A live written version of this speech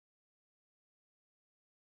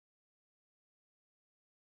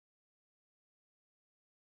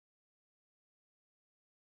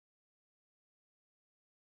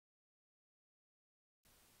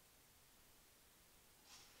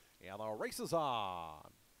And the race is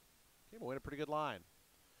on. Came away in a pretty good line.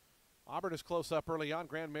 Auburn is close up early on.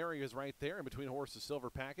 Grand Mary is right there in between horses. Silver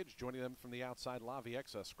Package joining them from the outside. La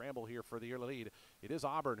Viexa scramble here for the early lead. It is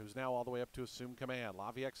Auburn who's now all the way up to assume command.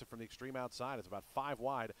 La Viexa from the extreme outside is about 5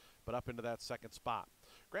 wide, but up into that second spot.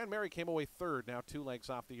 Grand Mary came away third, now 2 lengths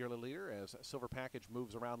off the early leader as Silver Package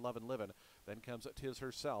moves around Love and Livin'. Then comes Tiz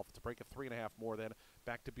herself. It's a break of 3.5 more. Then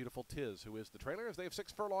back to Beautiful Tiz, who is the trailer as they have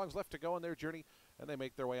 6 furlongs left to go in their journey, and they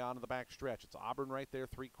make their way on to the back stretch. It's Auburn right there,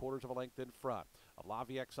 3/4 of a length in front of La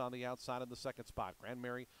Viexa on the outside in the second spot. Grand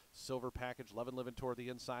Mary, Silver Package, Love and Livin' toward the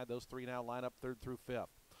inside. Those 3 now line up 3rd through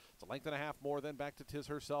 5th. It's a length and a half more, then back to Tiz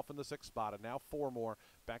herself in the 6th spot, and now 4 more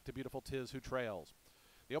back to Beautiful Tiz, who trails.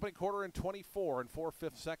 The opening quarter in 24 and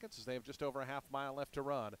 4/5 seconds as they have just over a half mile left to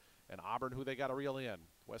run. And Auburn, who they got to reel in.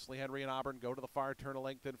 Wesley Henry and Auburn go to the far turn a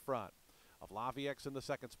length in front of La Viexa in the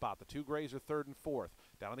second spot. The 2 grays are 3rd and 4th.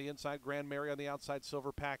 Down on the inside, Grand Mary on the outside,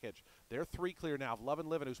 Silver Package. They're 3 clear now. Love and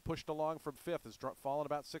Livin', who's pushed along from 5th, has fallen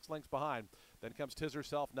about 6 lengths behind. Then comes Tiz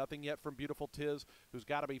herself. Nothing yet from Beautiful Tiz, who's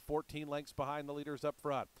got to be 14 lengths behind the leaders up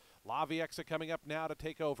front. La Viexa coming up now to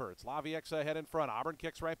take over. It's La Viexa ahead in front. Auburn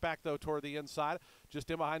kicks right back, though, toward the inside.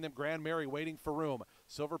 Just in behind them, Grand Mary waiting for room.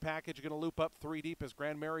 Silver Package going to loop up 3 deep as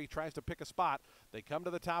Grand Mary tries to pick a spot. They come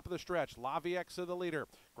to the top of the stretch. La Viexa the leader.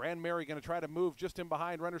 Grand Mary going to try to move just in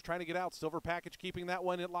behind. Runners trying to get out. Silver Package keeping that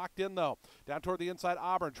one locked in, though. Down toward the inside,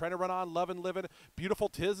 Auburn trying to run on. Love and Livin'. Beautiful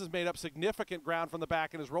Tiz has made up significant ground from the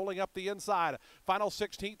back and is rolling up the inside. Final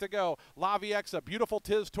 16th to go. La Viexa, Beautiful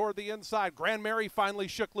Tiz toward the inside. Grand Mary finally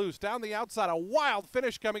shook loose. Down the outside, a wild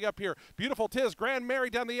finish coming up here. Beautiful Tiz, Grand Mary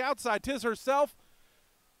down the outside. Tiz herself,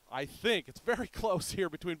 I think it's very close here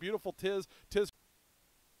between Beautiful Tiz. The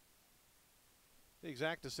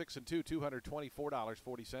exact to 6 and 2,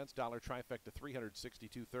 $224.40. Dollar trifecta,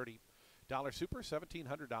 $362.30. Dollar super,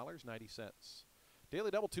 $1,700.90.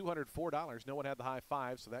 Daily double, $204. No one had the high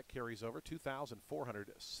 5, so that carries over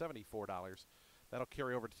 $2,474. That'll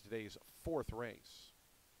carry over to today's 4th race.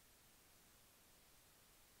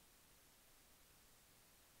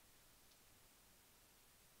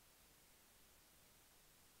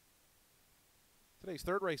 Today's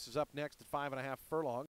 3rd race is up next at 5.5 furlongs.